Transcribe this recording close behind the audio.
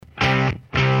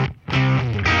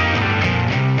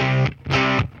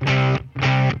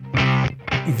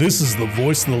This is the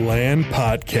Voice of the Land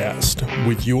podcast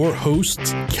with your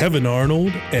hosts, Kevin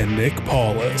Arnold and Nick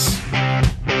Paulus.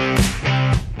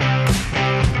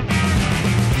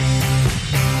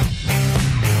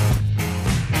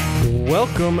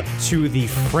 Welcome to the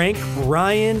Frank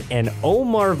Ryan and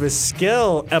Omar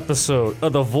Vizquel episode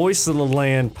of the Voice of the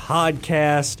Land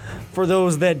podcast. For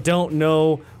those that don't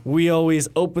know, we always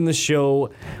open the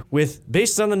show with,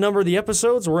 based on the number of the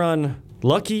episodes, we're on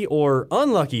lucky or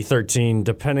unlucky 13,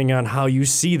 depending on how you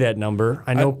see that number.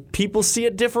 I know people see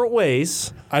it different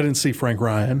ways. I didn't see Frank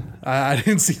Ryan. I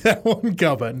didn't see that one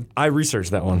coming. I researched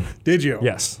that one. Did you?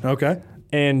 Yes. Okay.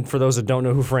 And for those that don't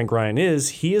know who Frank Ryan is,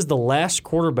 he is the last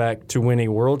quarterback to win a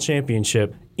world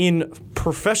championship in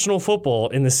professional football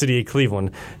in the city of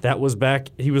Cleveland. That was back,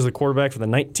 he was the quarterback for the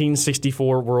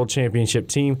 1964 World Championship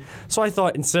team. So I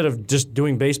thought instead of just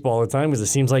doing baseball all the time, because it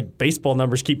seems like baseball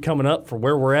numbers keep coming up for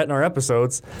where we're at in our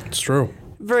episodes. It's true.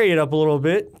 Vary it up a little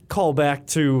bit, call back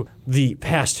to the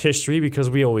past history because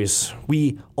we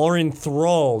are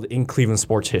enthralled in Cleveland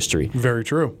sports history. Very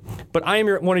true. But I am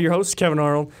one of your hosts, Kevin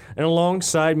Arnold, and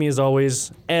alongside me as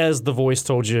always, as the voice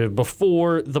told you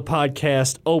before the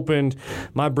podcast opened,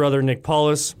 my brother Nick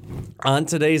Paulus. On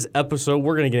today's episode,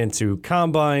 we're going to get into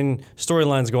Combine,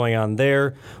 storylines going on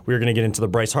there. We're going to get into the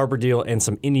Bryce Harper deal and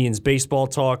some Indians baseball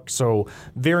talk, so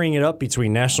varying it up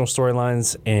between national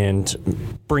storylines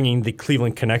and bringing the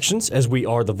Cleveland connections as we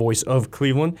are the voice of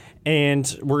Cleveland.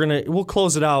 And we'll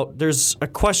close it out. There's a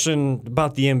question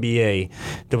about the NBA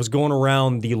that was going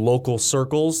around the local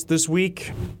circles this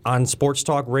week on Sports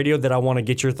Talk Radio that I want to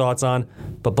get your thoughts on.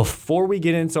 But before we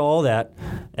get into all that,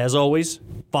 as always,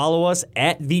 follow us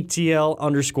at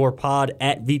VTL_pod,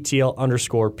 at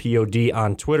VTL_POD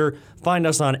on Twitter. Find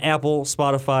us on Apple,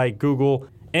 Spotify, Google,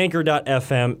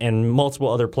 Anchor.fm, and multiple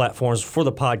other platforms for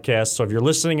the podcast. So if you're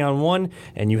listening on one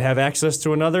and you have access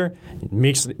to another, it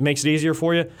makes it easier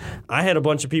for you. I had a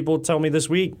bunch of people tell me this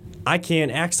week, I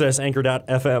can't access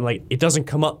Anchor.fm. Like, it doesn't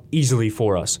come up easily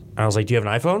for us. I was like, do you have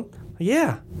an iPhone?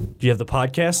 Yeah. Do you have the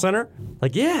podcast center?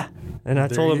 Like, yeah. And I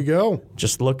told them, go.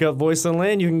 Just look up Voice of the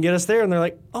Land. You can get us there. And they're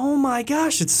like, oh my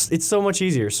gosh, it's so much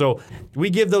easier. So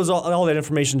we give those all that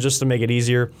information just to make it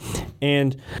easier.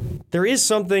 And there is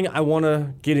something I want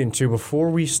to get into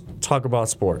before we talk about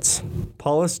sports.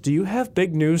 Paulus, do you have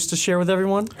big news to share with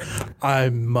everyone? I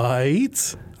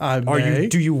might.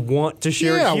 Do you want to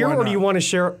share it here, or do you want to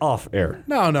share it off air?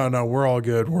 No. We're all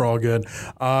good.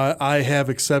 I have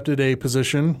accepted a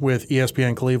position with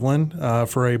ESPN Cleveland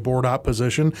for a board op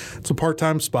position. It's a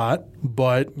part-time spot,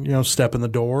 but step in the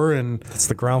door and it's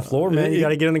the ground floor, man. You got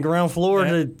to get in the ground floor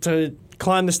to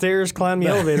climb the stairs, climb the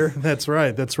elevator. That's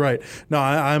right. No,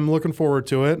 I'm looking forward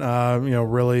to it.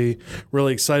 Really,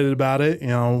 really excited about it.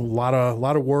 A lot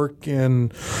of work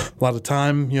and a lot of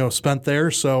time, spent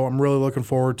there. So I'm really looking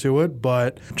forward to it.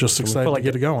 But just excited to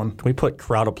get it going. Can we put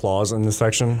crowd applause in this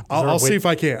section? I'll see if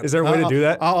I can. Is there a way to do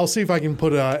that? I'll see if I can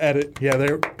put edit. Yeah,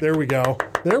 there we go.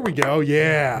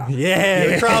 Yeah. Yeah.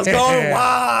 The crowd's going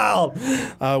wild.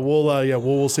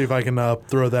 We'll see if I can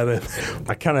throw that in.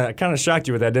 I kind of shocked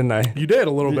you with that, didn't I? You did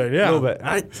a little bit, yeah. A little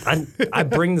bit. I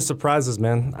bring the surprises,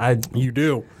 man. You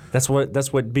do. That's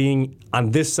what being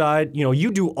on this side.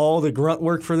 You do all the grunt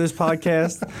work for this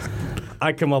podcast.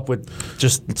 I come up with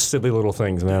just silly little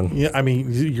things, man. Yeah, I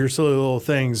mean, your silly little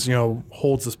things,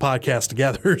 holds this podcast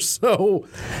together. So,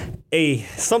 we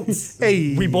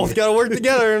both got to work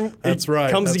together. And that's right.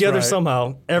 It comes together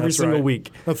somehow every single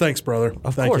week. Well, thanks, brother.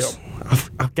 Of course.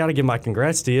 I've got to give my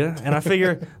congrats to you. And I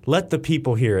figure let the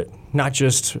people hear it, not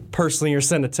just personally or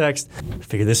send a text. I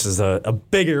figure this is a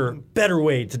bigger, better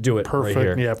way to do it. Perfect. Right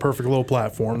here. Yeah, perfect little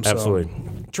platform. Absolutely. So.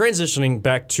 Transitioning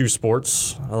back to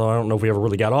sports, although I don't know if we ever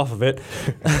really got off of it.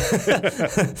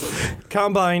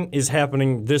 Combine is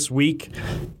happening this week.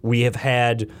 We have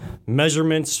had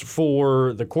measurements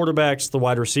for the quarterbacks, the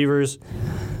wide receivers.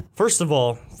 First of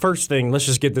all, first thing, let's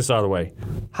just get this out of the way.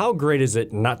 How great is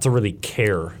it not to really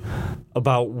care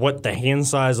about what the hand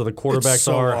size of the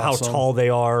quarterbacks are, awesome. How tall they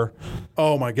are?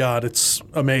 Oh my God, it's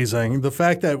amazing. The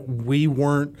fact that we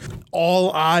weren't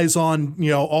all eyes on,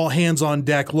 all hands on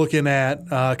deck looking at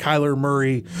Kyler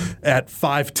Murray at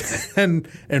 5'10"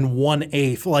 and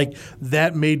 1/8, like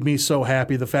that made me so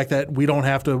happy. The fact that we don't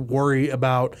have to worry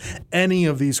about any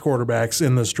of these quarterbacks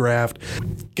in this draft,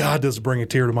 God does bring a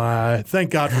tear to my eye.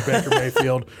 Thank God for Baker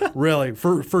Mayfield. really,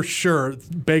 for sure,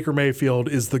 Baker Mayfield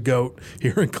is the GOAT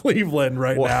here in Cleveland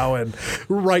right now. And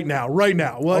right now.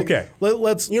 Like, Okay.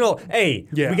 Let's. Hey,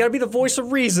 we got to be the voice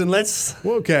of reason. Let's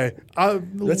Okay.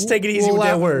 Let's take it easy with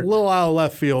that word. A little out of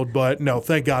left field, but no,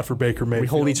 thank God for Baker Mayfield. We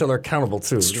hold each other accountable,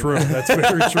 too. It's true. That's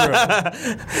very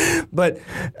true. But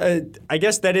I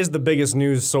guess that is the biggest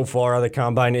news so far out of the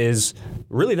Combine is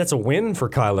really that's a win for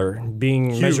Kyler,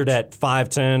 being measured at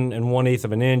 5'10" and 1/8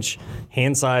 of an inch.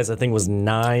 Hand size, I think, was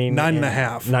 9.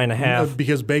 9.5. 9.5.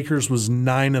 Because Baker's was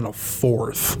 9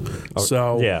 1/4.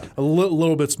 So yeah. a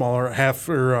little bit smaller, half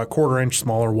or a quarter inch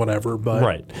smaller, whatever. But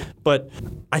Right. But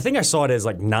I think I saw it as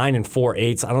like 9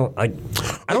 4/8.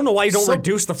 I don't know why you don't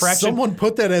reduce the fraction. Someone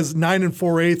put that as 9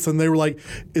 4/8, and they were like,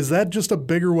 "Is that just a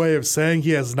bigger way of saying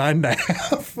he has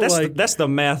 9.5?" That's the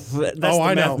math. That's the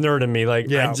I math know. nerd in me. Like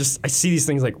Yeah. I see these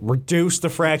things like reduce the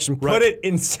fraction, put it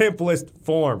in simplest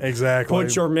form. Exactly.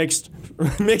 Put your mixed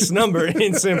number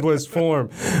in simplest form,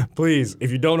 please.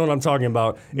 If you don't know what I'm talking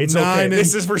about, it's okay.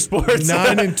 This is for sports.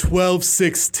 9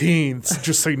 12/16.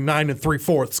 Just say 9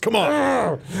 3/4. Come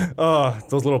on.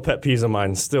 Those little pet peeves of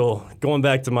mine. Still going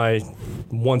back to my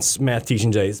once math teaching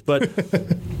days, but.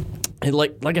 And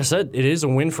like I said, it is a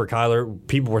win for Kyler.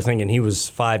 People were thinking he was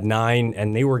 5'9",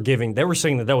 and they were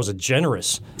saying that was a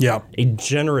generous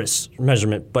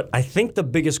measurement. But I think the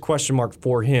biggest question mark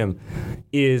for him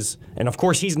is, and of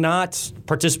course he's not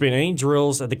participating in any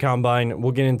drills at the Combine.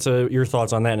 We'll get into your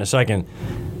thoughts on that in a second.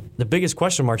 The biggest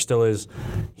question mark still is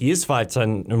he is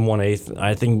 5'10" and 1/8.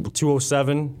 I think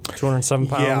 207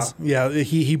 pounds. Yeah.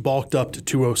 He bulked up to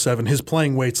 207. His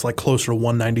playing weight's like closer to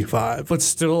 195. But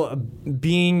still,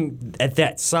 being at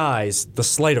that size, the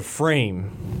sleight of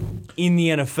frame in the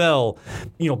NFL,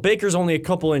 Baker's only a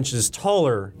couple inches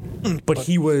taller, but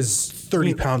he was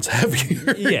 30 pounds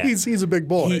heavier. Yeah. He's a big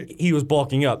boy. He was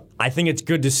bulking up. I think it's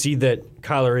good to see that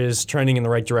Kyler is trending in the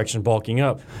right direction, bulking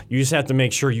up. You just have to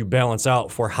make sure you balance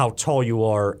out for how tall you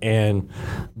are and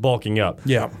bulking up.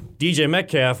 Yeah. DJ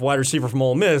Metcalf, wide receiver from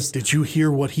Ole Miss. Did you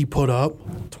hear what he put up?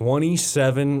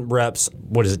 27 reps.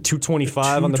 What is it,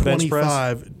 225 on the bench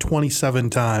press? 27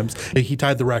 times. He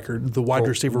tied the record, the wide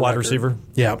receiver Wide record. receiver?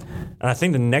 Yeah. And I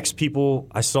think the next people,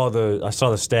 I saw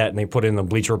the stat and they put in the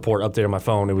Bleacher Report update on my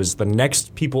phone. It was the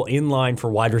next people in line for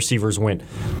wide receivers went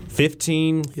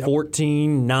 15,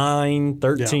 14, 9,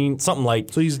 13, something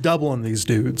like. So he's doubling these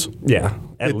dudes. Yeah,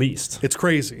 at least. It's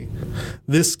crazy.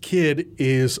 This kid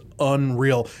is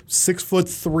unreal.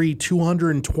 6'3",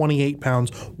 228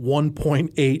 pounds,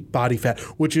 1.8 body fat,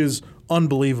 which is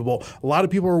unbelievable. A lot of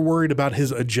people are worried about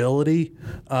his agility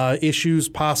issues,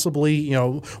 possibly.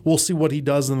 We'll see what he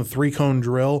does in the 3-cone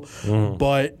drill.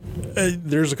 But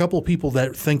there's a couple of people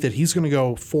that think that he's going to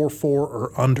go 4.4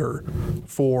 or under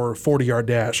for 40-yard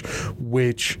dash,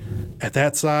 which at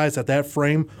that size, at that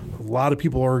frame, a lot of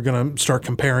people are going to start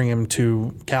comparing him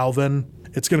to Calvin.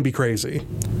 It's going to be crazy.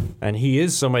 And he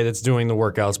is somebody that's doing the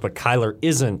workouts, but Kyler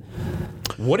isn't.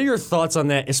 What are your thoughts on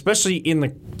that, especially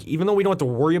even though we don't have to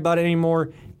worry about it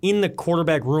anymore, in the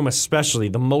quarterback room especially,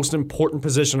 the most important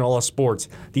position in all of sports,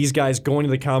 these guys going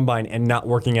to the Combine and not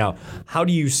working out. How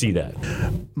do you see that?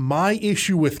 My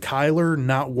issue with Kyler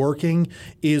not working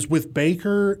is with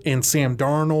Baker and Sam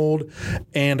Darnold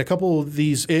and a couple of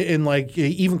these, and like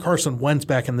even Carson Wentz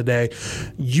back in the day,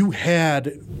 you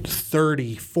had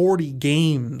 30, 40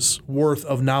 games worth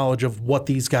of knowledge of what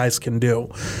these guys can do.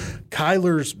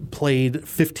 Kyler's played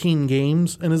 15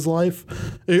 games in his life,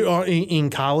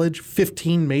 in college,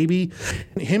 15 maybe.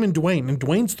 Him and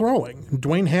Dwayne's throwing.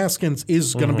 Dwayne Haskins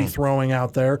is going to be throwing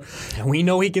out there. And we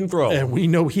know he can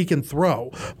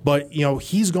throw. But,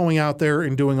 he's going out there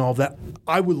and doing all that.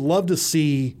 I would love to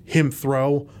see him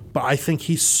throw, but I think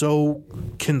he's so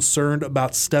concerned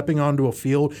about stepping onto a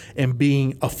field and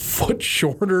being a foot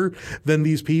shorter than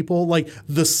these people. Like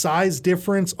the size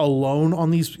difference alone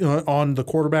on these on the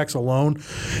quarterbacks alone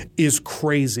is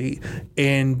crazy,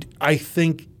 and I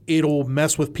think it'll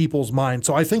mess with people's minds.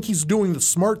 So I think he's doing the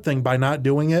smart thing by not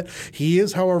doing it. He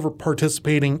is, however,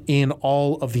 participating in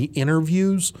all of the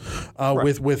interviews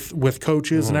with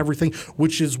coaches and everything,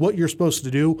 which is what you're supposed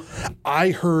to do.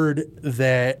 I heard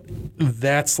that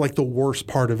that's like the worst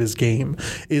part of his game,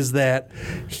 is that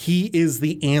he is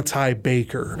the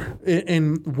anti-Baker.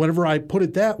 And whenever I put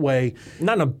it that way,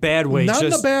 not in a bad way.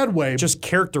 Just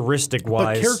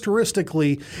characteristic-wise. But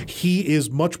characteristically, he is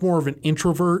much more of an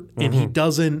introvert, and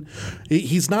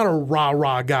he's not a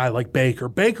rah-rah guy like Baker.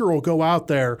 Baker will go out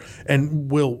there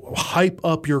and will hype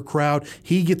up your crowd.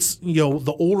 He gets,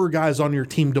 the older guys on your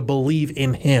team to believe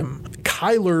in him.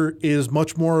 Kyler is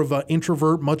much more of an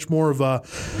introvert, much more of a,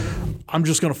 I'm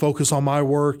just going to focus on my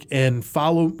work and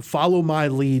follow my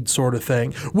lead sort of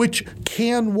thing, which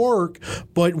can work.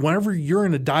 But whenever you're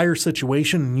in a dire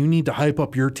situation and you need to hype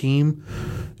up your team,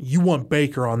 you want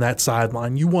Baker on that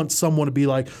sideline. You want someone to be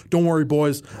like, don't worry,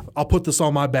 boys, I'll put this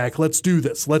on my back. Let's do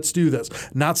this. Let's do this.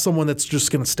 Not someone that's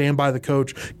just going to stand by the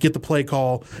coach, get the play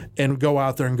call, and go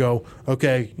out there and go,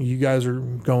 okay, you guys are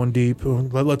going deep.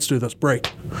 Let's do this.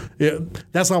 Break.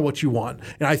 That's not what you want.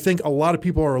 And I think a lot of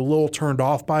people are a little turned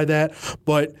off by that.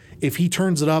 But if he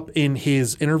turns it up in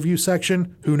his interview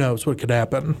section, who knows what could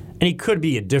happen. And he could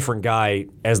be a different guy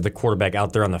as the quarterback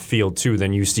out there on the field, too,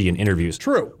 than you see in interviews.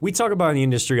 True. We talk about in the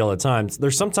industry all the time.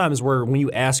 There's sometimes where when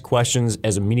you ask questions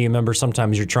as a media member,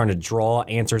 sometimes you're trying to draw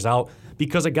answers out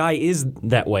because a guy is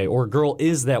that way or a girl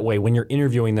is that way when you're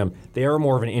interviewing them. They are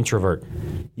more of an introvert.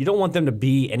 You don't want them to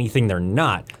be anything they're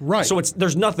not. Right. So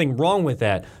there's nothing wrong with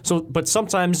that. But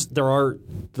sometimes there are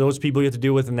those people you have to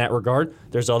deal with in that regard.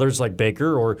 There's others like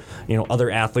Baker or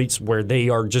other athletes where they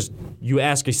are just, you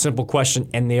ask a simple question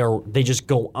and they just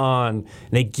go on and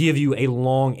they give you a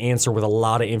long answer with a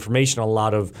lot of information, a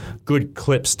lot of good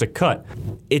clips to cut.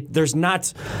 It's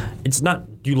not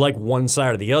you like one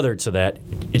side or the other to that.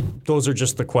 Those are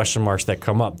just the question marks that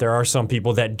come up. There are some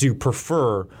people that do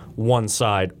prefer one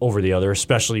side over the other,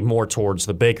 especially more towards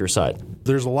the Baker side.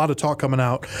 There's a lot of talk coming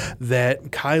out that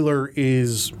Kyler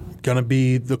is going to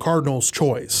be the Cardinals'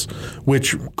 choice,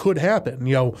 which could happen.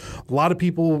 A lot of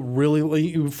people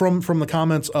really, from the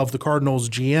comments of the Cardinals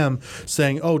GM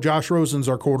saying, oh, Josh Rosen's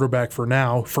our quarterback for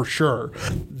now, for sure.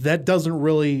 That doesn't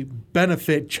really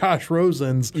benefit Josh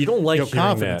Rosen's you don't like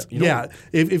confidence. That.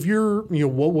 If you're,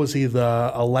 what was he,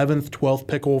 the 11th, 12th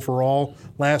pick overall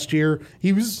last year?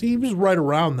 He was right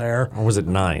around there. Or was it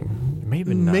 9?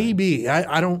 Maybe 9. Maybe.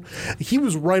 I don't. He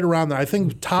was right around there. I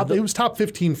think it was top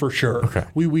 15 for sure. Okay.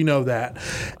 We know that. I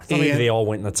thought maybe they all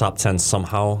went in the top 10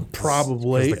 somehow.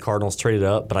 Probably. Because the Cardinals traded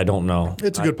up, but I don't know.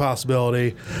 It's a good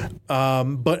possibility.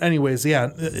 But anyways,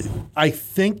 I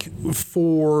think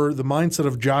for the mindset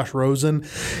of Josh Rosen,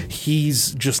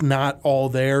 he's just not all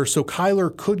there. So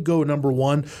Kyler could go number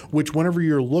one, which whenever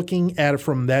you're looking at it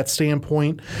from that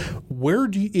standpoint, where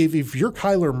do you, if you're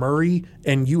Kyler Murray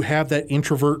and you have that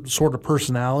introvert sort of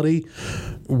personality,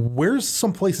 where's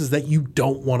some places that you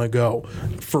don't want to go?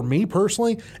 For me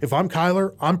personally, if I'm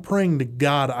Kyler, I'm praying to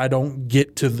God I don't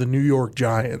get to the New York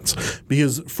Giants,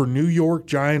 because for New York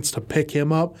Giants to pick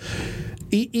him up,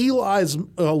 Eli's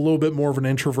a little bit more of an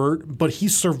introvert, but he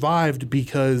survived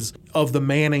because of the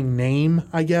Manning name,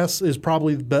 I guess, is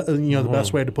probably the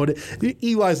best way to put it.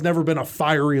 Eli's never been a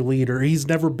fiery leader. He's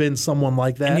never been someone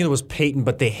like that. And neither was Peyton,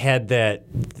 but they had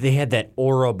that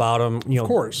aura about him. Of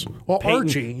course. Well, Peyton,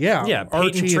 Archie, yeah. Yeah,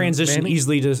 Peyton transitioned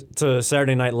easily to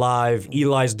Saturday Night Live.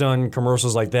 Eli's done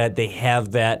commercials like that. They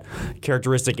have that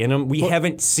characteristic in them. We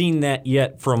haven't seen that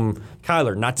yet from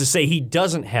Kyler. Not to say he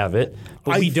doesn't have it,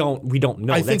 but we don't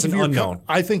know. That's an unknown.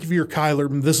 I think if you're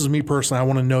Kyler, this is me personally, I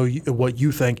want to know what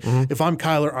you think. Mm-hmm. If I'm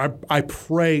Kyler, I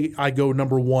pray I go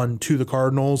number one to the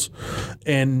Cardinals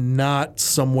and not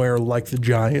somewhere like the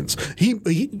Giants.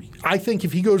 I think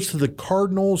if he goes to the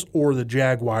Cardinals or the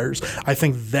Jaguars, I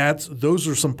think those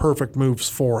are some perfect moves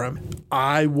for him.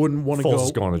 I wouldn't want to go. Foles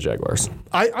is going to Jaguars.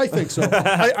 I think so.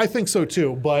 I think so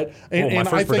too. But my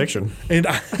first prediction.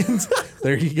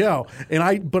 There you go. And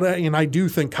I do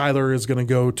think Kyler is going to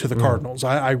go to the Cardinals.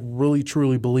 I really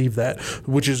truly believe that,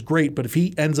 which is great. But if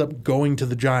he ends up going to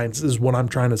the Giants, is what I'm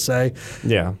trying to say.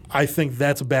 Yeah, I think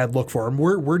that's a bad look for him.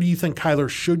 Where do you think Kyler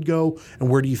should go, and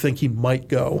where do you think he might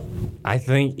go? I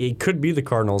think it could be the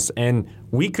Cardinals, and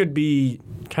we could be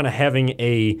kind of having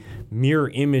a mirror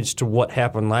image to what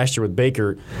happened last year with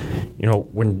Baker.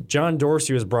 When John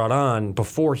Dorsey was brought on,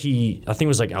 before I think it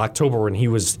was like October when he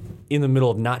was in the middle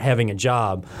of not having a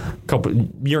job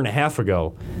year and a half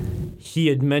ago, he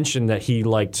had mentioned that he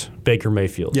liked Baker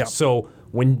Mayfield. Yeah. So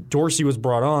when Dorsey was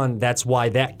brought on, that's why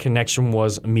that connection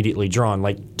was immediately drawn.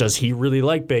 Like, does he really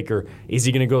like Baker? Is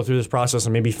he going to go through this process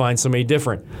and maybe find somebody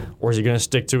different? Or is he going to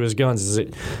stick to his guns?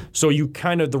 So you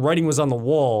the writing was on the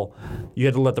wall. You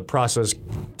had to let the process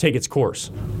take its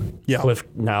course. Yeah. Cliff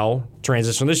now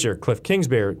transition this year. Cliff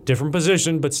Kingsbury, different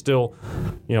position, but still,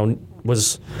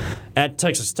 was at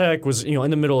Texas Tech, was,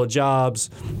 in the middle of jobs.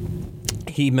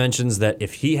 He mentions that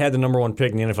if he had the number one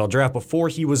pick in the NFL draft before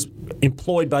he was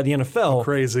employed by the NFL, how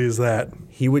crazy is that?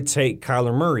 He would take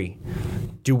Kyler Murray.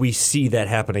 Do we see that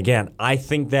happen again? I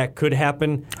think that could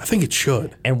happen. I think it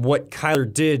should. And what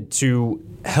Kyler did to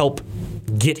help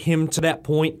get him to that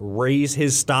point, raise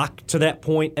his stock to that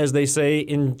point, as they say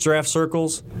in draft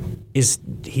circles, is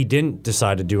he didn't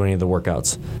decide to do any of the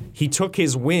workouts. He took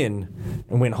his win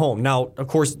and went home. Now, of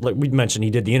course, like we mentioned, he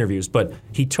did the interviews, but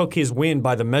he took his win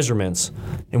by the measurements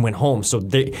and went home. So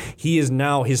he is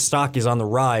now, his stock is on the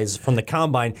rise from the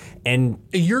combine, and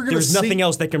there's nothing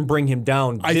else that can bring him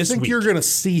down this week. I think you're going to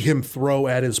see him throw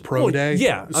at his pro day.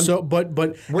 Yeah. But where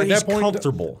at he's that point,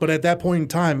 comfortable. But at that point in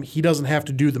time, he doesn't have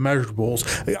to do the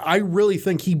measurables. I really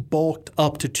think he bulked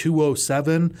up to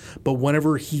 207, but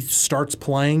whenever he starts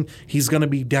playing, he's going to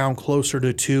be down closer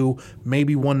to 2,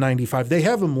 maybe 195. They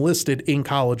have him listed in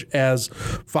college as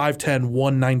 5'10",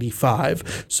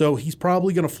 195. So he's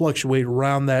probably going to fluctuate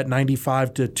around that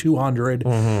 95 to 200.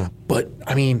 Mm-hmm. But,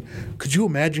 I mean, could you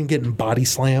imagine getting body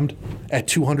slammed at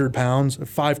 200 pounds,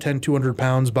 5'10", 200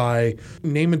 pounds by,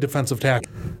 name a defensive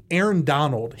tackle? Aaron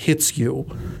Donald hits you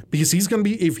because he's going to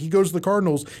be, if he goes to the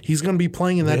Cardinals, he's going to be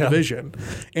playing in that division.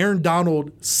 Aaron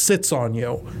Donald sits on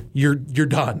you. You're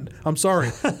done. I'm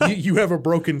sorry. you have a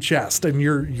broken chest and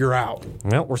you're out.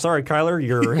 Well, we're sorry, Kyler.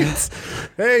 You're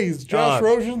Hey, is Josh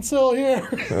Rosen still here?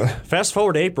 Fast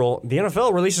forward to April, the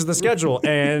NFL releases the schedule,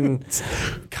 and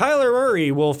Kyler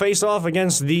Murray will face off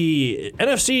against the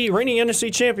reigning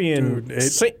NFC champion,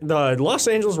 the Los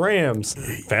Angeles Rams.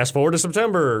 Fast forward to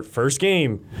September, first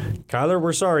game. Kyler,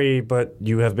 we're sorry, but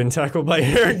you have been tackled by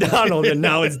Aaron Donald, and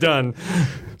now it's done.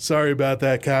 Sorry about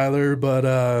that, Kyler,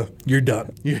 but you're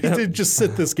done. You have to just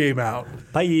sit this game out.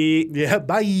 Bye. Yeah,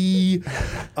 bye.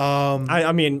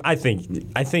 I mean, I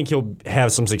think he'll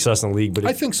have some success in the league, but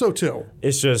I think so too.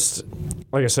 It's just,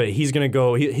 like I said, he's going to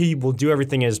go. He will do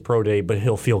everything at his pro day, but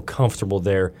he'll feel comfortable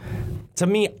there. To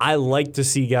me, I like to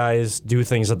see guys do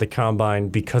things at the combine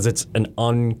because it's an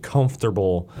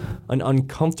uncomfortable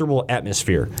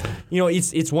atmosphere. You know,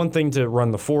 it's one thing to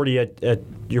run the 40 at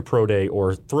your pro day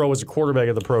or throw as a quarterback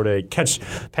at the pro day, catch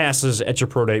passes at your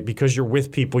pro day because you're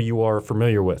with people you are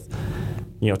familiar with.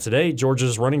 You know, today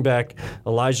Georgia's running back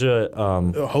Elijah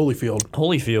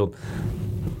Holyfield.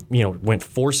 You know, went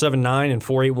 4.79 and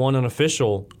 4.81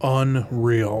 unofficial.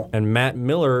 Unreal. And Matt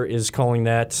Miller is calling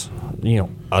that, you know,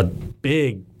 a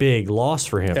big loss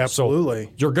for him. Absolutely.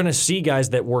 So you're going to see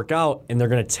guys that work out and they're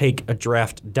going to take a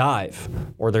draft dive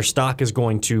or their stock is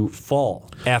going to fall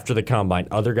after the combine.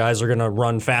 Other guys are going to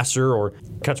run faster or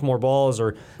catch more balls,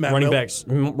 or running backs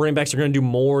are going to do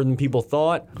more than people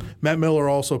thought. Matt Miller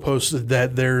also posted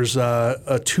that there's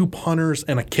 2 punters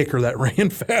and a kicker that ran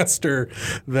faster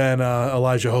than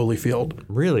Elijah Holyfield.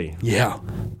 Really? Yeah.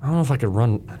 I don't know if I could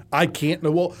run. I can't.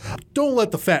 Well, don't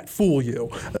let the fat fool you.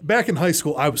 Back in high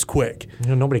school, I was quick. You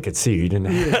know, nobody could see you. You didn't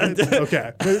have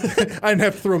Okay. I didn't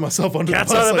have to throw myself under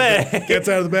Cat's the bus. Out of the bag. Cat's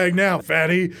out of the bag now,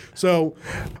 fatty. So,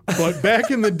 but back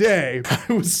in the day,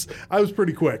 I was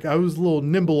pretty quick. I was a little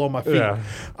nimble on my feet. Yeah.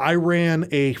 I ran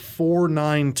a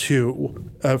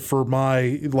 4.92 for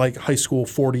my high school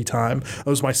 40 time. It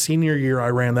was my senior year. I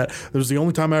ran that. It was the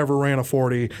only time I ever ran a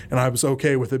 40, and I was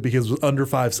okay with it because it was under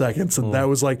 5 seconds, and that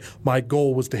was my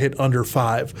goal was to hit under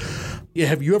 5. Yeah,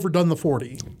 have you ever done the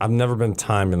 40? I've never been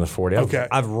timed in the 40.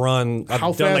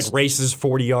 I've done races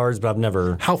 40 yards, but I've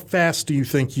never. How fast do you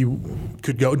think you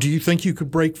could go? Do you think you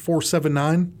could break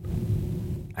 4.79?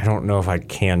 I don't know if I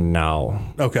can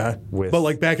now. Okay.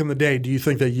 But back in the day, do you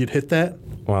think that you'd hit that?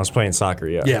 When I was playing soccer,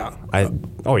 yeah. Yeah.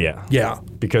 Yeah. Yeah.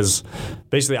 Because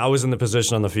basically I was in the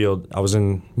position on the field. I was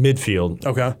in midfield.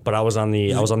 Okay. But I was on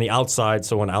the outside,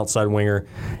 so an outside winger,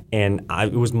 and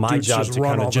it was my job to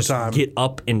kind of just get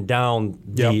up and down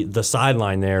the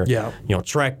sideline there. Yeah. You know,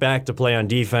 track back to play on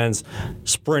defense,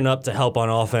 sprint up to help on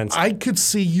offense. I could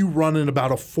see you running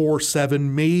about a 4.7,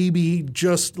 maybe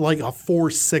just like a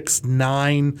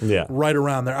 4.69. Yeah. Right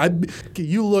around there.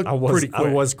 You look pretty quick.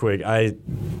 I was quick. I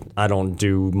don't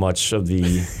do much of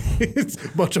the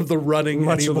much of the running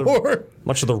anymore.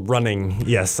 Much of the running,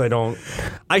 yes, I don't.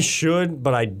 I should,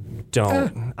 but I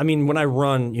don't. I mean, when I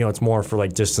run, you know, it's more for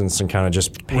distance and kind of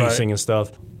just pacing and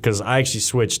stuff. Because I actually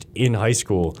switched in high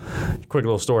school. Quick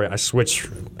little story. I switched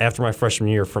after my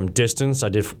freshman year from distance. I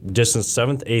did distance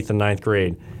 7th, 8th, and 9th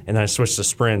grade. And then I switched to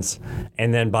sprints.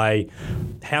 And then by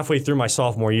halfway through my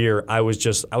sophomore year, I was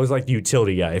like the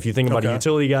utility guy. If you think about a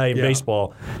utility guy in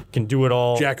baseball, can do it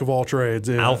all. Jack of all trades.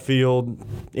 Yeah. Outfield,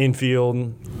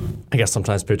 infield, I guess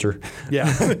sometimes pitcher.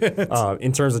 Yeah.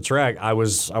 In terms of track, I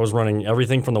was running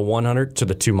everything from the 100 to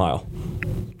the 2 mile.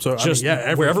 So just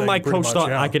wherever my coach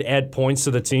thought I could add points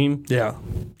to the team,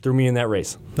 threw me in that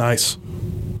race. Nice.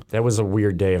 That was a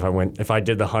weird day if I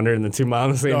did the 100 and the 2 mile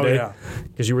on the same day. Yeah.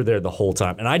 Because you were there the whole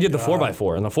time. And I did the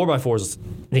 4x4. And the 4x4 is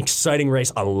an exciting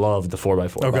race. I loved the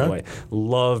 4x4, by the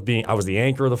way. I was the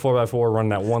anchor of the 4x4 running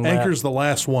that one lap. Anchor's the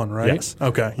last one, right? Yes.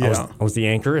 Okay, yeah. I was the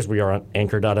anchor, as we are on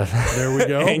Anchor.fm. There we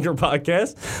go. Anchor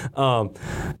podcast.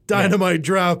 Dynamite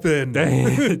drop-in.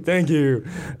 Thank you.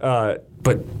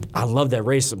 But I love that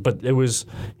race. But it was,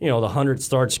 the 100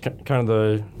 starts kind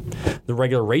of the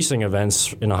regular racing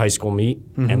events in a high school meet,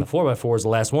 and the 4x4 is the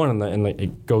last one, and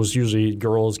it goes usually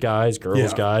girls, guys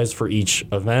for each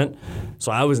event.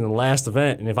 So I was in the last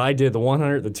event, and if I did the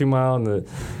 100, the 2 mile, and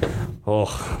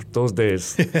those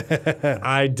days,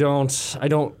 I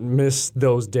don't miss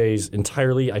those days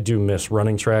entirely. I do miss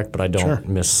running track, but I don't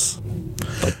miss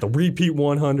like the repeat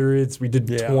 100s. We did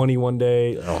 20 one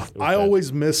day. I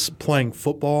always miss playing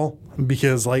football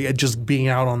because just being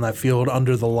out on that field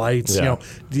under the lights,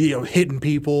 hitting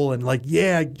people and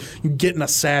getting a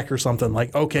sack or something.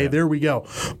 There we go.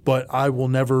 But I will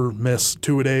never miss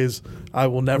 2-a-days. I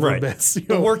will never miss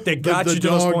the work that got you to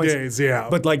those points. Days, yeah.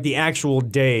 But the actual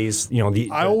days,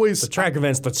 the track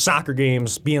events, the soccer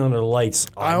games, being under the lights.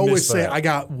 I always say I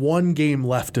got one game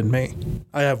left in me.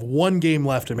 I have one game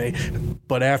left in me,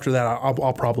 but after that,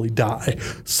 I'll probably die.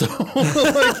 So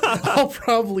I'll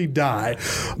probably die.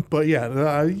 But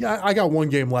I got one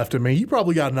game left in me. You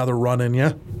probably got another run in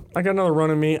you. I got another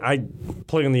run in me. I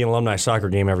play in the alumni soccer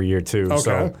game every year too. Okay.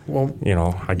 So,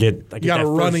 I get you got to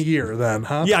run a year then,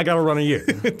 huh? Yeah, I got to run a year.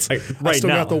 I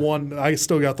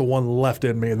still got the one left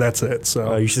in me, and that's it.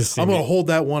 So you should see I'm going to hold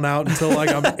that one out until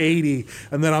I'm 80,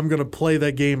 and then I'm going to play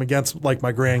that game against my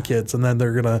grandkids, and then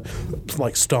they're going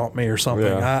to stomp me or something.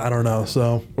 Yeah. I don't know.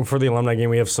 So for the alumni game,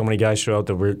 we have so many guys show up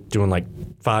that we're doing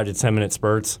 5 to 10 minute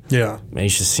spurts. Yeah. Man, you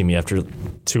should see me after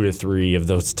 2 to 3 of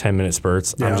those 10 minute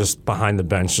spurts. Yeah. I'm just behind the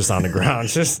bench, just on the ground,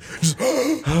 just.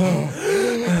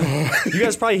 You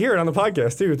guys probably hear it on the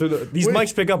podcast too. These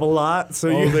mics pick up a lot, so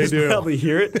you guys probably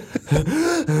hear it.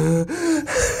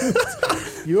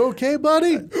 You okay,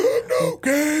 buddy?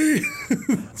 Okay.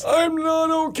 I'm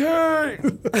not okay.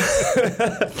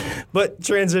 But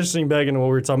transitioning back into what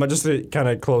we were talking about, just to kind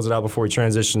of close it out before we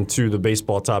transition to the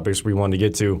baseball topics we wanted to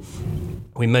get to.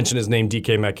 We mentioned his name,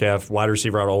 DK Metcalf, wide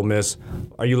receiver out of Ole Miss.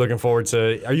 Are you looking forward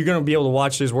to? Are you going to be able to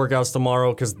watch his workouts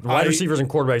tomorrow? Because wide receivers and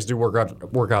quarterbacks do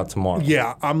work out tomorrow.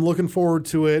 Yeah, I'm looking forward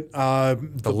to it.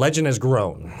 The legend has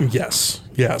grown. Yes.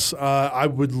 I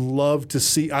would love to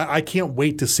see. I can't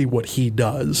wait to see what he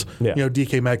does. Yeah.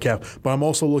 DK Metcalf. But I'm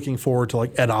also looking forward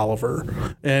to Ed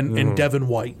Oliver and Devin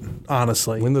White.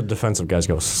 Honestly, when the defensive guys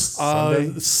go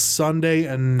Sunday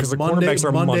and because the quarterbacks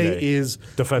are Monday is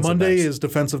defensive Monday backs. Is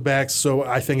defensive backs. So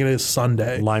I think it is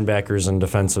Sunday. Linebackers and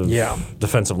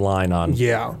defensive line on.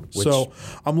 Yeah. So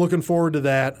I'm looking forward to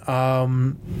that.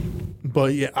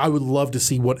 But I would love to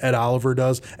see what Ed Oliver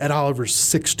does. Ed Oliver's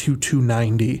 6'2",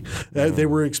 290. They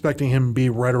were expecting him to be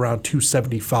right around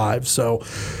 275. So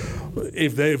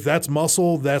if that's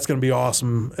muscle, that's going to be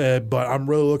awesome. But I'm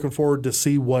really looking forward to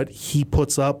see what he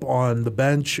puts up on the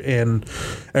bench and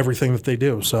everything that they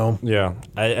do. So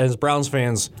as Browns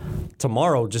fans,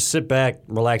 tomorrow just sit back,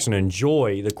 relax, and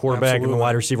enjoy the quarterback and the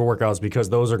wide receiver workouts because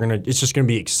those are it's just going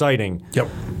to be exciting. Yep.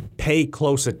 Pay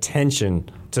close attention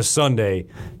to Sunday.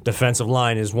 Defensive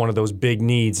line is one of those big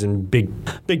needs and big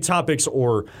topics,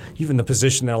 or even the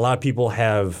position that a lot of people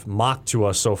have mocked to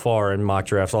us so far in mock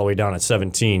drafts all the way down at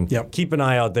 17. Yep. Keep an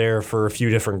eye out there for a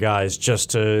few different guys just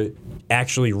to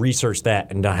actually research that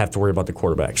and not have to worry about the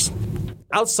quarterbacks.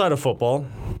 Outside of football,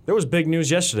 there was big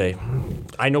news yesterday.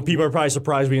 I know people are probably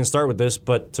surprised we didn't start with this,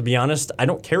 but to be honest, I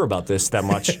don't care about this that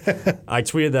much. I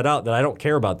tweeted that out that I don't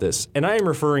care about this. And I am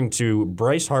referring to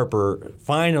Bryce Harper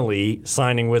finally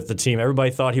signing with the team everybody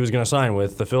thought he was going to sign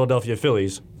with, the Philadelphia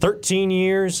Phillies. 13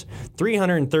 years,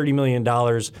 $330 million.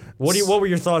 What were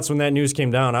your thoughts when that news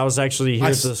came down? I was actually here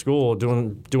at the school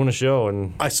doing a show.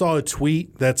 And I saw a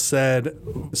tweet that said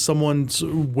someone's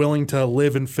willing to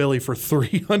live in Philly for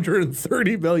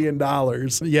 $330 million.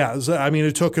 Yeah, I mean,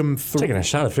 it took him... Taking a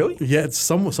shot at Philly? Yeah,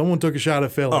 someone took a shot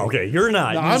at Philly. Oh, okay, you're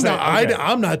not. No,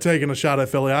 I'm not taking a shot at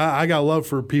Philly. I got love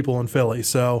for people in Philly.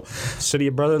 So, City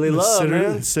of brotherly love,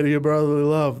 man. City of brotherly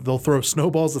love. They'll throw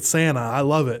snowballs at Santa. I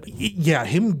love it. Yeah,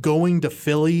 him going to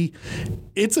Philly,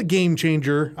 it's a game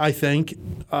changer, I think,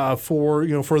 for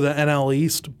the NL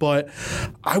East. But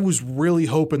I was really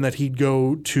hoping that he'd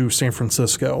go to San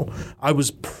Francisco. I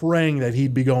was praying that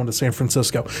he'd be going to San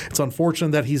Francisco. It's unfortunate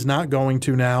unfortunate that he's not going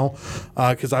to now,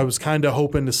 because I was kind of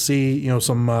hoping to see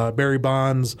some Barry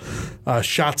Bonds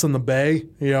shots in the bay,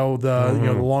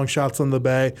 the long shots in the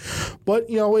bay. But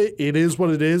it is what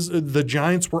it is. The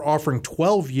Giants were offering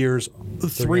 12 years,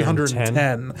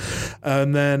 310,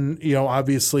 and then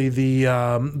obviously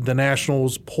the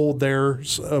Nationals pulled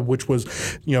theirs, which was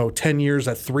 10 years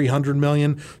at $300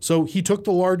 million. So he took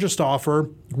the largest offer,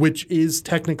 which is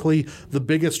technically the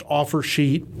biggest offer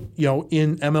sheet,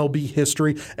 in MLB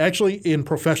history, actually in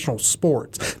professional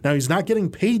sports. Now, he's not getting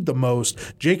paid the most.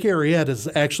 Jake Arrieta is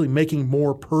actually making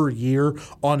more per year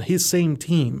on his same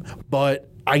team, but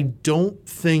I don't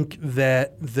think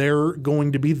that they're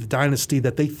going to be the dynasty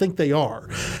that they think they are.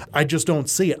 I just don't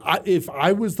see it. If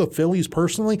I was the Phillies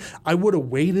personally, I would have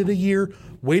waited a year,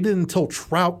 waited until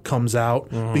Trout comes out,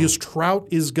 because Trout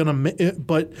is going to.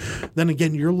 But then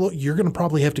again, you're going to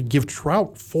probably have to give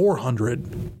Trout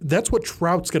 $400. That's what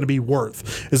Trout's going to be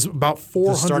worth. Is about $400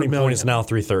 the starting million. point is now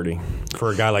 $330 for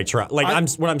a guy like Trout. What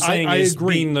I'm saying is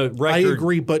agree. Being the record. I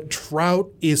agree, but Trout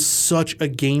is such a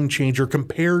game changer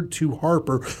compared to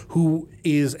Harper, who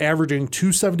is averaging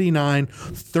 279,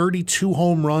 32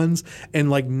 home runs, and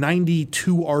like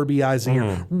 92 RBIs a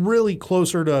year. Really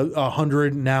closer to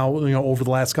 100 now, over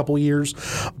the last couple of years.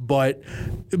 But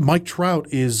Mike Trout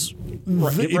is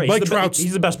Mike Trout's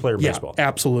he's the best player in baseball.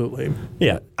 Absolutely.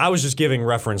 Yeah, I was just giving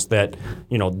reference that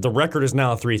the record is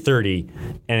now 330,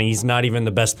 and he's not even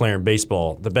the best player in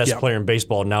baseball. The best player in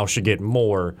baseball now should get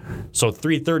more. So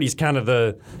 330 is kind of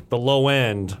the low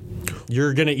end.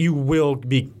 You will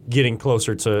be getting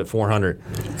closer to 400.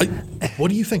 What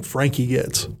do you think Frankie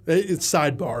gets? It's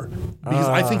sidebar, because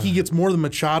I think he gets more than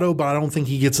Machado, but I don't think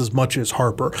he gets as much as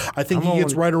Harper. I think he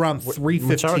gets right around 315.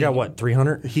 Machado got what,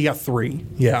 300? He got 3.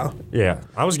 Yeah. Yeah,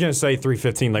 I was gonna say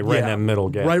 315, like right in that middle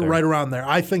gap. Right around there.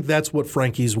 I think that's what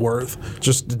Frankie's worth.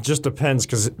 Just depends,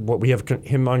 because what we have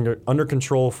him under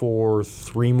control for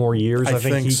 3 more years. I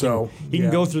think he so. He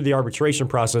can go through the arbitration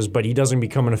process, but he doesn't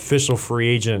become an official free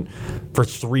agent for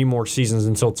 3 more seasons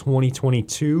until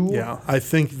 2022. Yeah, I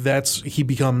think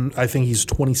he's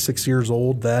 26 years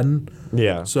old then.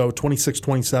 Yeah. So 26,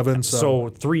 27. So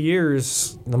 3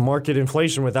 years, the market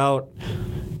inflation without.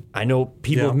 I know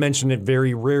people have mentioned it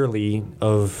very rarely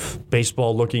of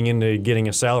baseball looking into getting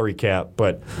a salary cap,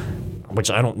 but which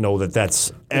I don't know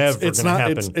that's ever going to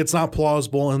happen. It's not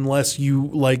plausible unless you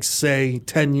say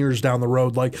 10 years down the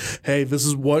road, hey, this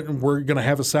is what we're going to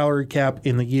have a salary cap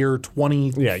in the year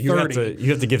 2030. Yeah, you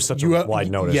have to give such a wide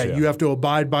notice. Yeah, you have to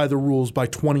abide by the rules by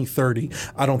 2030.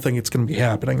 I don't think it's going to be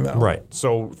happening though. Right.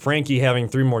 So Frankie having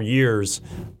 3 more years,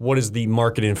 what is the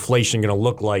market inflation going to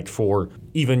look like for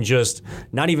even just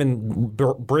not even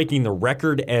breaking the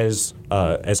record as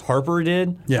Harper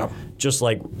did? Yeah. Just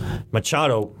like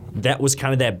Machado, that was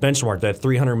kind of that benchmark, that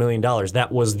 $300 million.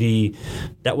 That was the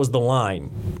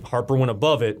line. Harper went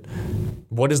above it.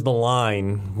 What is the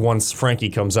line once Frankie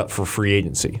comes up for free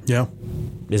agency? Yeah.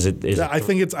 Is it I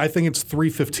think it's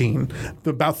 315,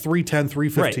 about 310,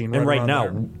 315. Right. And right now,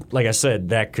 there. Like I said,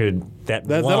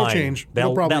 that'll change.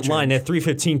 That line, that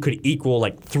 315 could equal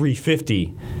like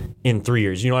 350 in 3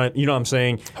 years. You know what I'm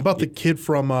saying? How about the kid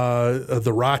from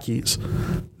the Rockies?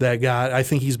 That guy, I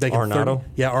think he's making Arenado.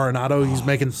 Arenado. He's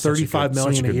making $35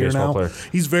 million a year now. Player.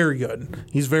 He's very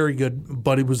good.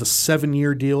 But it was a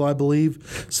 7-year deal, I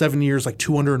believe. 7 years, like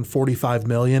 $245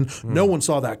 million. No one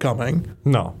saw that coming.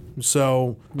 No.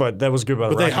 So, but that was good by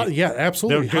the Rockies.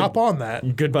 Absolutely. Hop on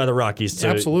that. Good by the Rockies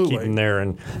to keep him there.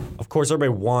 And of course,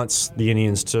 everybody wants the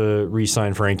Indians to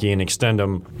re-sign Frankie and extend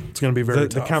him. It's going to be very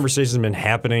tough. The conversation's been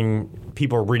happening.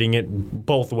 People are reading it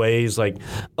both ways. Like,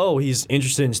 oh, he's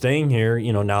interested in staying here.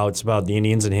 Now it's about the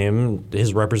Indians and him.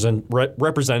 His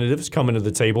representatives coming to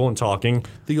the table and talking.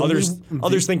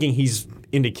 Others thinking he's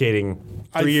indicating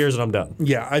 3 years and I'm done.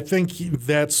 Yeah, I think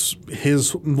that's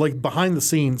his, behind the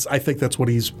scenes, I think that's what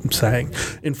he's saying.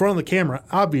 In front of the camera,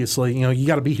 obviously, you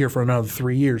got to be here for another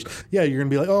 3 years. Yeah, you're going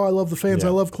to be like, oh, I love the fans, I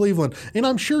love Cleveland. And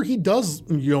I'm sure he does,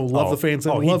 love the fans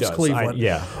and loves Cleveland.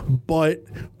 But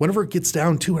whenever it gets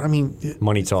down to it, I mean,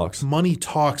 money talks. Money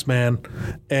talks, man.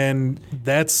 And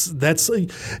that's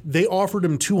they offered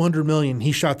him $200 million.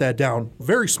 He shot that down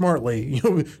very smartly.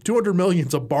 $200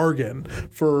 million's a bargain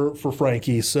for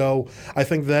Frankie. So I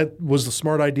think that was the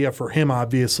smart idea for him,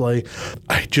 obviously.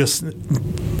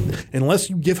 Unless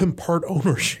you give him part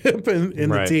ownership in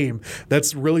the team,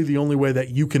 that's really the only way that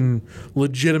you can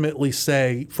legitimately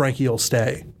say Frankie will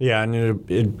stay. Yeah,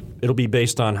 and it'll be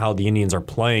based on how the Indians are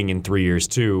playing in 3 years,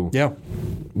 too. Yeah.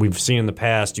 We've seen in the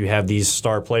past, you have these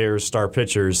star players, star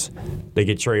pitchers, they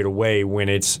get traded away when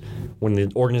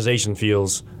the organization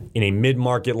feels in a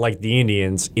mid-market like the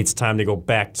Indians, it's time to go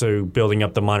back to building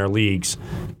up the minor leagues,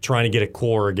 trying to get a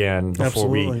core again before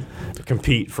we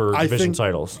compete for division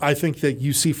titles. I think that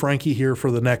you see Frankie here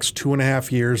for the next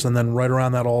 2.5 years, and then right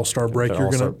around that All-Star break,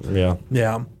 you're going to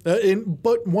yeah.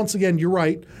 But once again, you're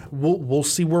right. We'll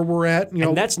see where we're at.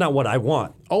 And that's not what I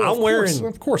want. Oh, I'm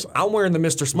wearing the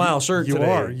Mr. Smile shirt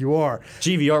today. You are.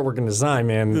 GV Artwork and Design,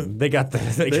 man. They got the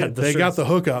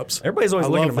hookups. Everybody's always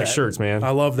looking at my shirts, man. I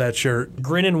love that shirt.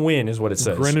 Grin and win is what it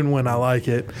says. Grin and win. I like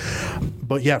it.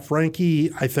 But yeah,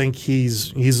 Frankie, I think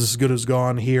he's as good as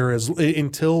gone here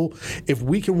until if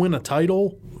we can win a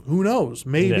title. Who knows?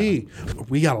 Maybe.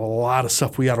 We got a lot of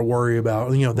stuff we got to worry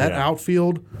about. That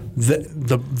outfield,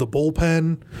 the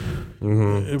bullpen.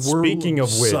 Mm-hmm. Speaking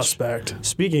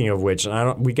of which,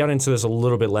 we got into this a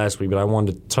little bit last week, but I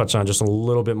wanted to touch on just a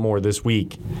little bit more this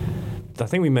week. I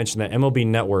think we mentioned that MLB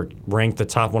Network ranked the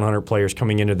top 100 players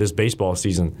coming into this baseball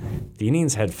season. The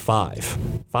Indians had five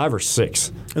or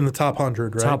six in the top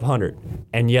 100, right? Top 100,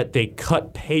 and yet they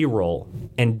cut payroll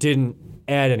and didn't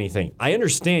add anything. I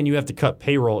understand you have to cut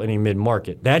payroll in a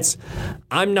mid-market.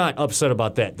 I'm not upset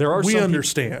about that. There are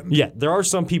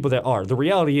some people that are. The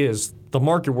reality is the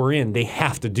market we're in, they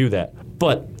have to do that.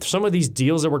 But some of these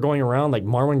deals that were going around, like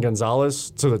Marwin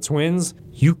Gonzalez to the Twins,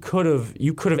 you could have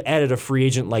added a free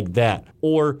agent like that.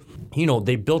 Or,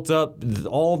 they built up,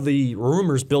 all the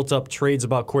rumors built up trades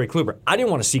about Corey Kluber. I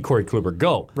didn't want to see Corey Kluber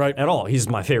go at all. He's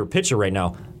my favorite pitcher right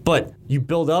now. But you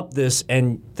build up this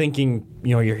and thinking,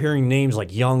 you're hearing names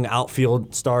like young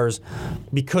outfield stars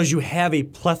because you have a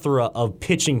plethora of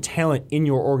pitching talent in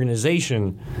your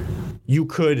organization. You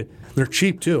could. They're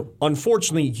cheap too.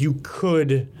 Unfortunately, you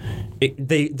could.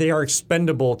 They are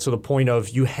expendable to the point of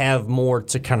you have more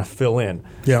to kind of fill in.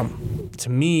 Yeah. To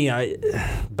me,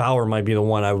 Bauer might be the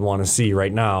one I would want to see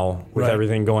right now with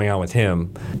everything going on with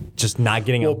him. Just not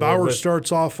getting. Well, Bauer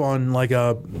starts off on like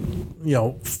a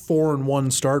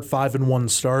 4-1 start, 5-1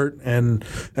 start, and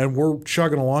we're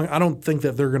chugging along. I don't think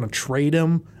that they're going to trade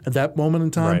him at that moment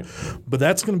in time, but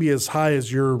that's going to be as high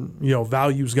as your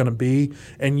value is going to be,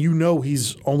 and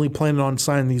he's only planning on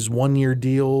signing these 1-year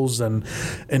deals and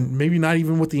maybe not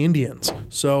even with the Indians.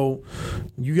 So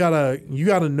you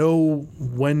gotta know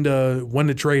when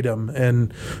to trade him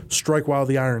and strike while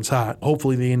the iron's hot.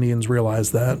 Hopefully the Indians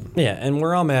realize that. Yeah, and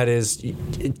where I'm at is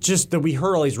just that we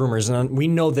heard all these rumors, and we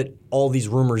know that all these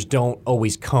rumors don't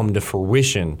always come to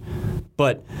fruition,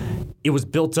 but it was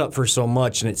built up for so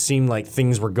much, and it seemed like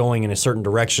things were going in a certain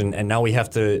direction, and now we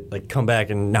have to come back,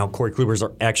 and now Corey Kluber's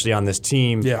are actually on this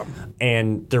team,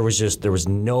 and there was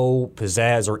no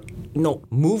pizzazz or no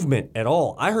movement at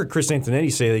all. I heard Chris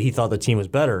Antonetti say that he thought the team was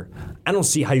better. I don't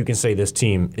see how you can say this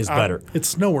team is better.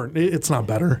 It's nowhere. It's not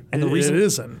better. And it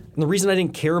isn't. And the reason I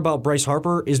didn't care about Bryce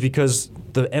Harper is because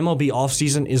the MLB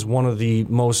offseason is one of the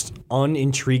most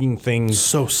unintriguing things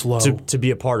so slow to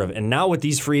be a part of. And now with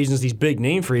these free agents, these big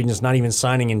name free agents not even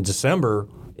signing in December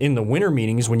in the winter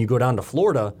meetings when you go down to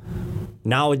Florida,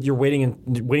 now you're waiting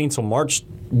until March,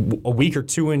 a week or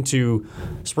two into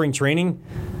spring training.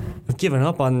 I've given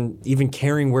up on even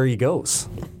caring where he goes.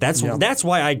 That's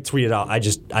why I tweeted out. I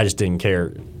just didn't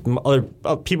care. Other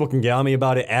people can get on me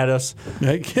about it. At us,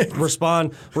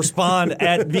 respond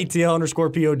at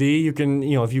VTL_POD. You can,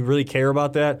 if you really care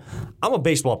about that. I'm a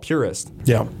baseball purist.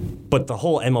 Yeah. But the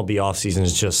whole MLB offseason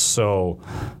is just so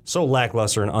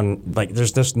lackluster and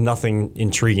there's just nothing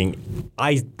intriguing.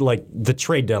 I like the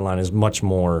trade deadline is much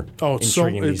more.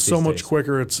 Intriguing it's so much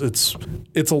quicker. It's exactly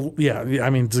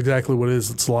what it is.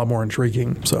 It's a lot more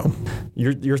intriguing. So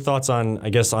your thoughts on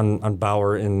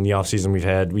Bauer in the offseason we've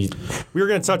had. We were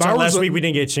going to touch on last week. We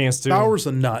didn't get a chance to. Bauer's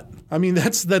a nut. I mean,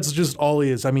 that's just all he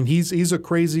is. I mean, he's a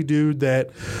crazy dude that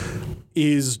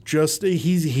is just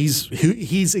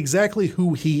he's exactly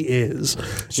who he is.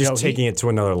 Just taking it to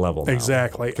another level now.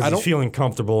 Exactly. Because he's feeling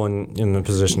comfortable in the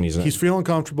position he's in. He's feeling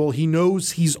comfortable. He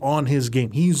knows he's on his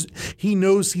game. He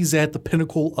knows he's at the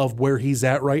pinnacle of where he's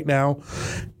at right now,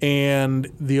 and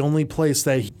the only place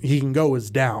that he can go is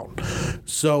down.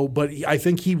 So, but I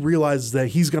think he realizes that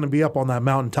he's going to be up on that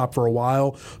mountaintop for a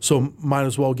while, so might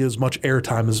as well get as much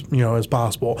airtime as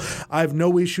possible. I have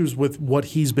no issues with what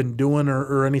he's been doing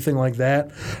or anything like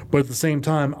that, but at the same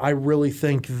time, I really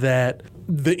think that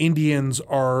the Indians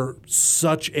are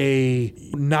such a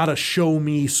not a show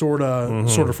me sort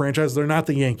of franchise. They're not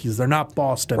the Yankees. They're not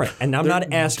Boston. Right. And I'm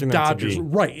not asking Dodgers. them to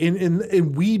be. Right.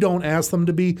 And we don't ask them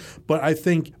to be, but I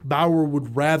think Bauer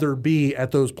would rather be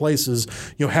at those places,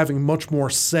 having much more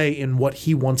say in what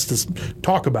he wants to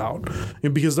talk about,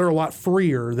 because they're a lot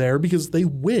freer there because they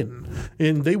win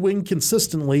and they win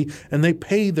consistently and they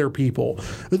pay their people.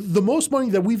 The most money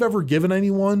that we've ever given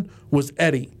anyone was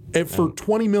Eddie. for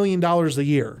 $20 million a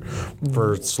year.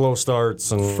 For slow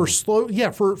starts and For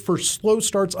slow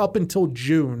starts up until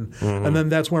June, and then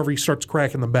that's whenever he starts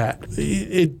cracking the bat.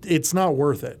 It's not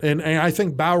worth it, and I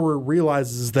think Bauer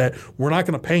realizes that we're not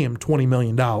going to pay him $20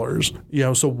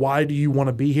 million. So why do you want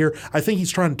to be here? I think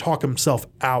he's trying to talk himself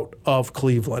out of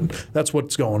Cleveland. That's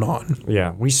what's going on.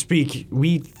 Yeah,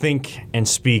 we think and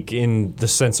speak in the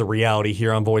sense of reality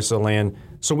here on Voice of the Land.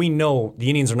 So we know the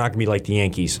Indians are not going to be like the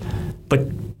Yankees. But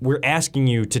we're asking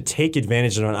you to take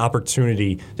advantage of an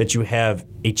opportunity that you have,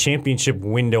 a championship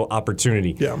window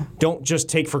opportunity. Yeah. Don't just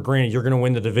take for granted you're going to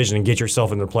win the division and get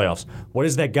yourself into the playoffs. What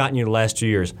has that gotten you the last 2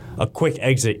 years? A quick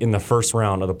exit in the first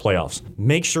round of the playoffs.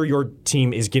 Make sure your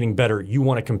team is getting better. You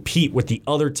want to compete with the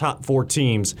other top 4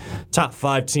 teams, top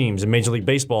 5 teams in Major League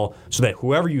Baseball, so that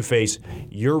whoever you face,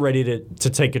 you're ready to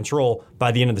take control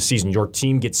by the end of the season. Your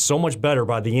team gets so much better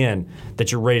by the end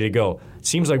that you're ready to go. It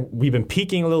seems like we've been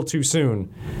peaking a little too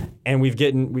soon, and we've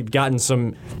gotten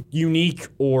some unique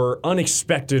or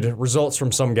unexpected results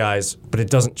from some guys, but it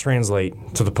doesn't translate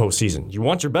to the postseason. You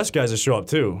want your best guys to show up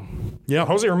too. Yeah,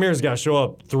 Jose Ramirez got to show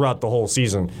up throughout the whole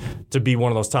season to be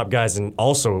one of those top guys and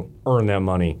also earn that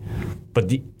money. But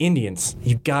the Indians,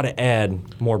 you've got to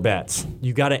add more bats.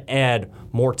 You got to add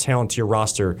more talent to your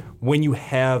roster when you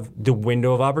have the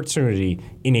window of opportunity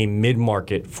in a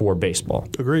mid-market for baseball.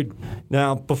 Agreed.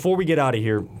 Now, before we get out of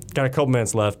here, got a couple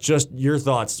minutes left. Just your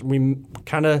thoughts. We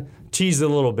kind of teased it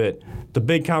a little bit. The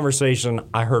big conversation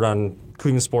I heard on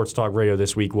Cleveland Sports Talk Radio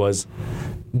this week was,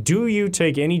 do you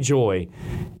take any joy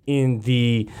in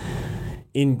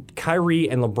Kyrie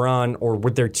and LeBron or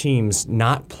with their teams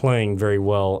not playing very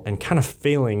well and kind of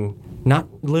failing, not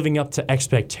living up to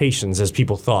expectations as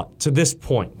people thought to this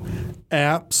point?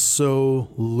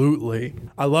 Absolutely.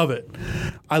 I love it.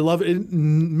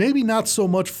 Maybe not so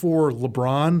much for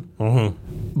LeBron,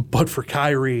 but for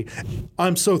Kyrie.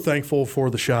 I'm so thankful for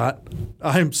the shot.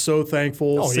 I'm so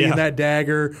thankful seeing that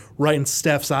dagger right in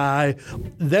Steph's eye.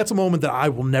 That's a moment that I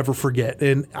will never forget.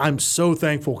 And I'm so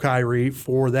thankful, Kyrie,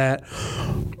 for that.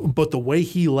 But the way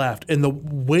he left and the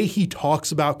way he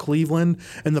talks about Cleveland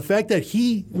and the fact that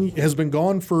he has been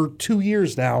gone for 2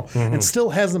 years now and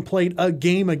still hasn't played a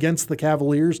game against the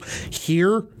Cavaliers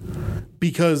here,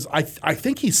 because I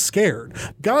think he's scared.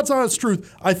 God's honest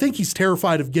truth, I think he's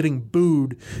terrified of getting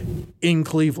booed in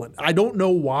Cleveland. I don't know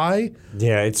why.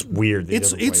 Yeah, it's weird.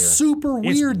 It's super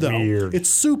weird, though. Weird. It's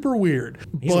super weird.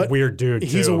 He's a weird dude,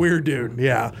 He's too. a weird dude,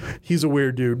 yeah. He's a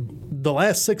weird dude. The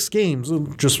last 6 games,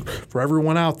 just for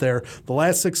everyone out there, the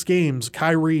last 6 games,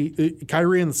 Kyrie and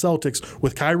the Celtics,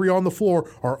 with Kyrie on the floor,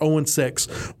 are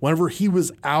 0-6. Whenever he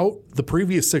was out, the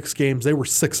previous 6 games, they were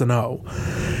 6-0.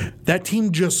 That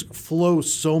team just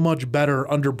flows so much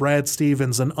better under Brad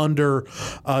Stevens and under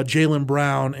Jaylen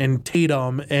Brown and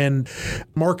Tatum and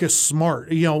Marcus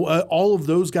Smart. All of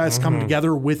those guys come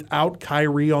together without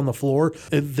Kyrie on the floor.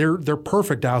 They're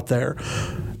perfect out there.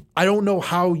 I don't know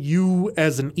how you,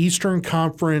 as an Eastern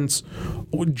Conference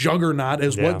juggernaut,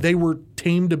 as what they were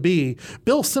tamed to be,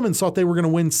 Bill Simmons thought they were going to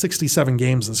win 67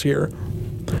 games this year.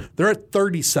 They're at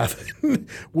 37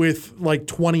 with like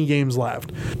 20 games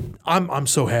left. I'm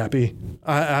so happy.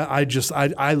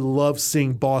 I love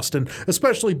seeing Boston,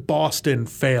 especially Boston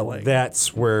failing.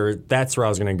 That's where I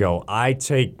was going to go. I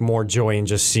take more joy in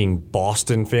just seeing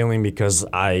Boston failing because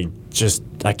I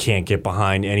can't get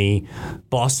behind any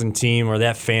Boston team or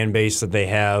that fan base that they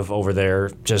have over there.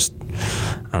 Just,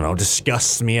 I don't know,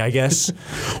 disgusts me, I guess.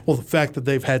 Well, the fact that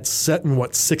they've had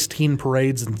 16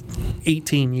 parades in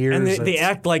 18 years. And they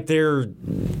act like they're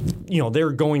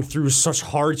going through such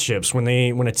hardships when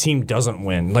a team doesn't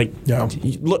win. Like,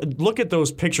 look at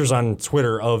those pictures on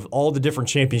Twitter of all the different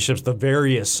championships,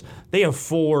 they have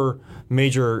 4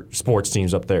 major sports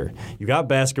teams up there. You got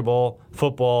basketball,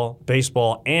 football,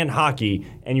 baseball, and hockey,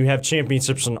 and you have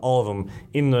championships in all of them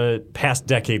in the past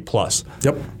decade plus.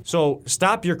 Yep. So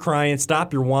stop your crying,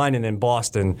 stop your whining in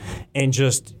Boston, and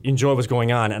just enjoy what's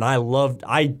going on. And I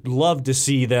love to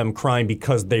see them crying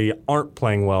because they aren't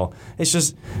playing well. It's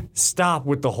just stop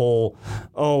with the whole,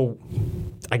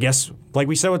 I guess, like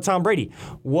we said with Tom Brady,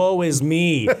 woe is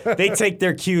me. They take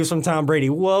their cues from Tom Brady.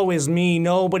 Woe is me.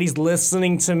 Nobody's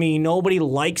listening to me. Nobody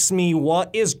likes me. What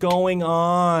is going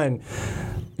on?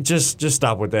 Just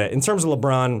stop with that. In terms of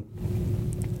LeBron,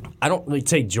 I don't really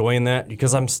take joy in that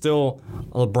because I'm still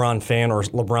a LeBron fan or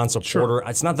LeBron supporter. Sure.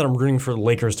 It's not that I'm rooting for the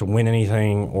Lakers to win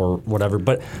anything or whatever,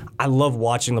 but I love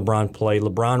watching LeBron play.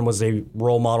 LeBron was a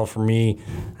role model for me.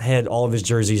 I had all of his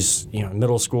jerseys, in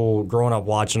middle school, growing up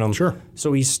watching him. Sure.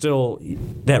 So he's still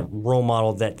that role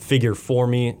model, that figure for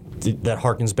me that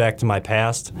harkens back to my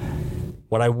past.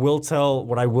 What I will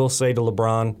say to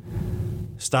LeBron,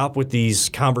 Stop with these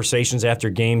conversations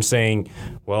after games saying,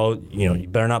 well, you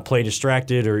better not play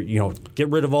distracted, or, get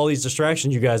rid of all these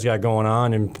distractions you guys got going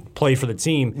on and play for the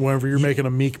team. Whenever you're making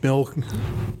a Meek Mill.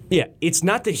 Yeah, it's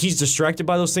not that he's distracted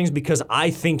by those things, because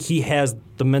I think he has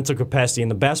the mental capacity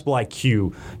and the basketball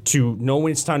IQ to know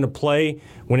when it's time to play,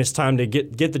 when it's time to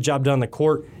get the job done on the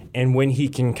court, and when he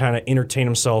can kind of entertain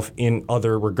himself in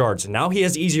other regards. And now he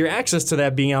has easier access to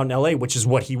that being out in L.A., which is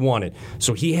what he wanted.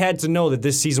 So he had to know that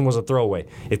this season was a throwaway.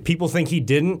 If people think he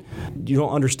didn't, you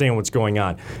don't understand what's going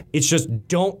on. It's just,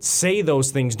 don't say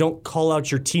those things. Don't call out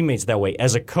your teammates that way.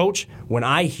 As a coach, when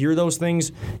I hear those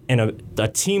things and a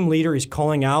team leader is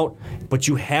calling out, but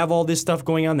you have all this stuff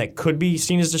going on that could be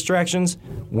seen as distractions,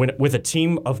 with a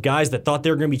team of guys that thought they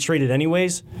were going to be traded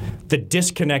anyways, the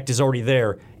disconnect is already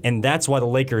there. And that's why the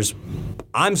Lakers,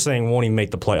 I'm saying, won't even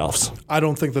make the playoffs. I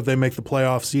don't think that they make the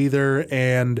playoffs either.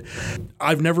 And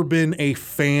I've never been a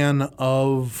fan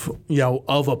of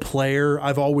a player.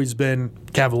 I've always been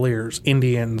Cavaliers,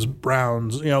 Indians,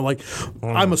 Browns.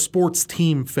 I'm a sports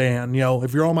team fan.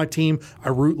 If you're on my team, I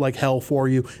root like hell for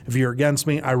you. If you're against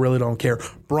me, I really don't care.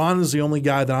 Bron is the only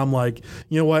guy that I'm like,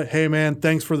 you know what? Hey, man,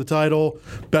 thanks for the title.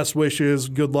 Best wishes.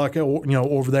 Good luck,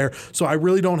 over there. So I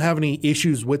really don't have any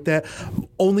issues with that.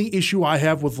 Only issue I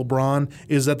have with LeBron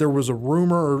is that there was a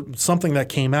rumor or something that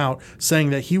came out saying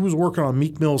that he was working on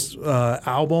Meek Mill's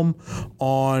album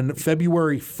on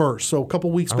February 1st, so a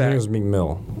couple weeks I back. think it was Meek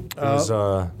Mill. It was,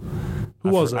 who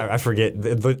was it? I forget.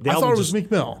 The I album thought it was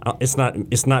Meek Mill. It's not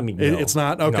Meek Mill. It's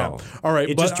not? Okay. No. All right.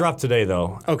 It just dropped today,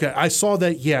 though. Okay. I saw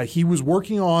that, he was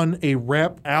working on a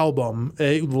rap album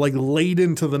late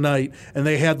into the night, and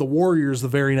they had the Warriors the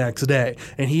very next day,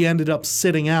 and he ended up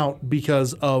sitting out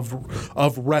because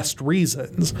of rest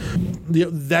reasons.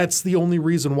 That's the only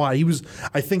reason why.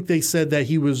 I think they said that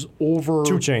he was over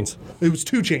 2 Chainz. It was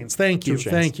 2 Chainz. Thank you. 2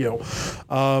 Chainz. Thank you.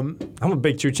 I'm a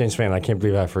big 2 Chainz fan. I can't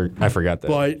believe I forgot that.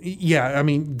 But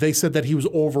they said that he was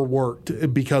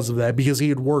overworked because of that, because he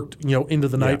had worked, into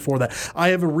the night for that. I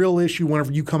have a real issue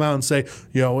whenever you come out and say,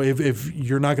 if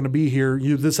you're not going to be here,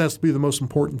 this has to be the most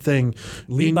important thing.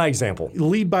 Lead by example.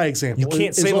 Lead by example. You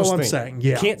can't say those all things. I'm saying.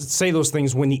 Yeah. You can't say those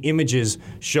things when the images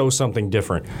show something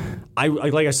different.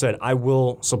 Like I said, I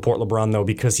will support LeBron, though,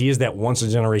 because he is that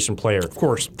once-in-a-generation player. Of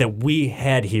course. That we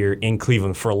had here in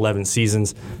Cleveland for 11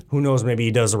 seasons. Who knows, maybe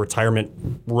he does a retirement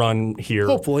run here.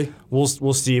 Hopefully.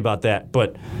 We'll see about that.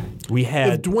 But we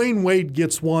had... If Dwayne Wade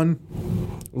gets one,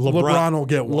 LeBron will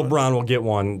get one. LeBron will get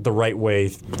one the right way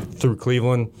through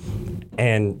Cleveland.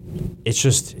 And it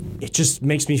just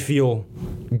makes me feel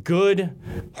good,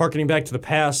 hearkening back to the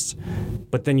past,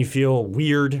 but then you feel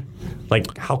weird,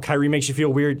 like how Kyrie makes you feel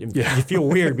weird. Yeah. You feel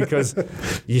weird because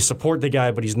you support the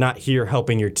guy, but he's not here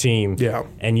helping your team. Yeah.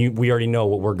 And we already know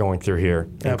what we're going through here.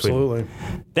 Absolutely.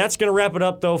 That's going to wrap it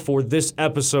up, though, for this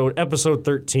episode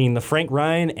 13, the Frank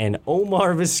Ryan and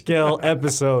Omar Vizquel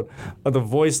episode of the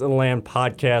Voice of the Land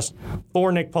podcast.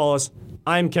 For Nick Paulus,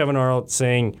 I'm Kevin Arnold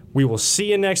saying we will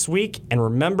see you next week. And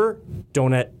remember,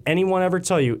 don't let anyone ever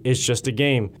tell you it's just a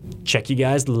game. Check you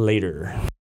guys later.